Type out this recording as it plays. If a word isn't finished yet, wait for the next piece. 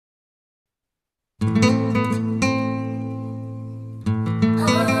Big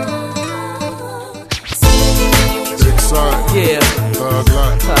Syke, Yeah. Thug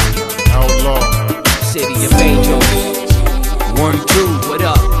Life, Outlaw, City of Angels. 1-2, What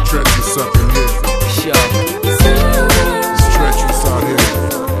up? treacherous up in here. Show. It's treacherous out here.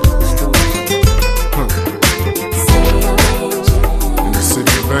 In the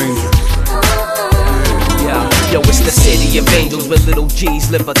city of angels. Yo, it's the city of angels where little G's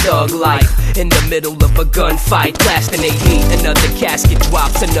live a thug life. In the middle of a gunfight, blasting they heat. Another casket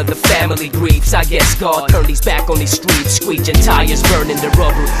drops, another family grieves. I guess God turned his back on these streets, screeching tires, burning the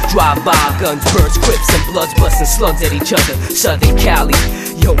rubber. Drive-by, guns, burns, crips, and bloods busting slugs at each other. Southern Cali,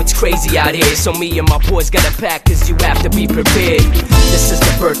 yo, it's crazy out here. So me and my boys gotta pack, cause you have to be prepared. This is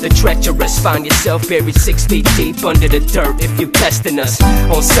the birth of treacherous. Find yourself buried 6 feet deep under the dirt if you testing us.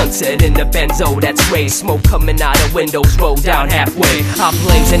 On Sunset in the Benzo, that's gray. Smoke coming out of windows, roll down halfway. I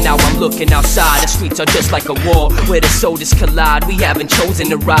blaze and now I'm looking outside. The streets are just like a wall where the soldiers collide. We haven't chosen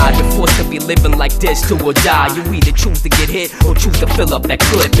to ride. We're forced to be living like this, do or die. You either choose to get hit or choose to fill up that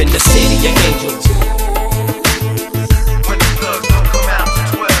clip in the city of angels. When the thugs don't come out to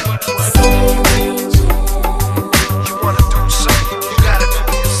 12, you wanna do something, you gotta do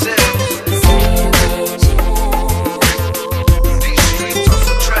it yourself. These streets are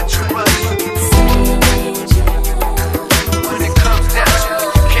so treacherous. When it comes down to it,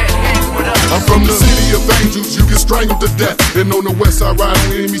 you can't hang with us. I'm from the city of angels, you get strangled to death. And on the west side, ride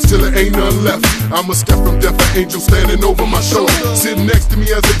on enemies till there ain't none left. I'm a step from death, an angel standing over my shoulder, sitting next to me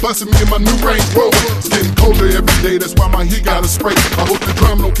as they bustin' me in my new Range Rover. It's getting colder every day, that's why my heat gotta spray. I hope the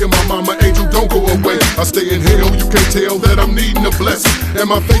drama don't kill my mama, angel, don't go away. I stay in hell, you can't tell that I'm needing a blessing. And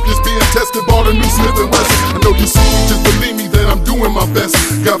my faith is being tested, bought a new Smith & Wesson. I know you see me, just believe me that I'm doing my best.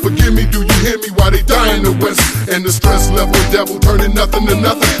 God forgive me, do you hear me while they die in the west? And the stress level, devil turning nothing to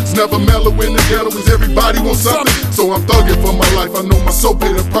nothing. It's never mellow in the ghetto, cause everybody wants something. So I'm thugging for my life, I know my soul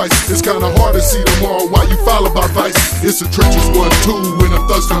paid a price. It's kinda hard to see tomorrow while you follow by vice. It's a treacherous 1-2 when I'm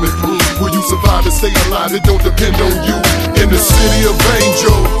thugs coming through. Will you survive and stay alive? It don't depend on you. In the city of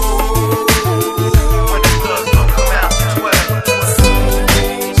angels. When the thugs don't come out to 12,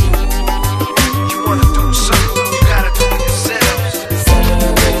 you wanna do something, you gotta do it yourself.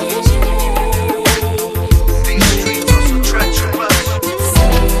 These streets are so treacherous.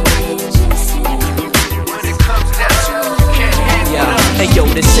 When it comes down to it, you can't hang with us. Hey yo,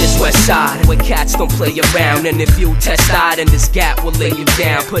 this is West Side, where cats don't play around. And if you test out, then this gap will lay you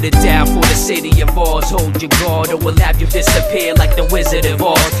down. Put it down for the city of Oz. Hold your guard or we'll have you disappear like the Wizard of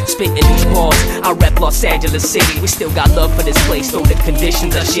Oz. Spitting these bars, I rep Los Angeles City. We still got love for this place, though the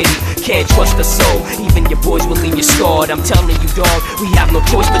conditions are shitty. Can't trust a soul, even your boys will leave you scarred. I'm telling you dog, we have no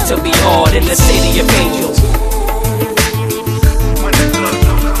choice but to be hard in the city of angels.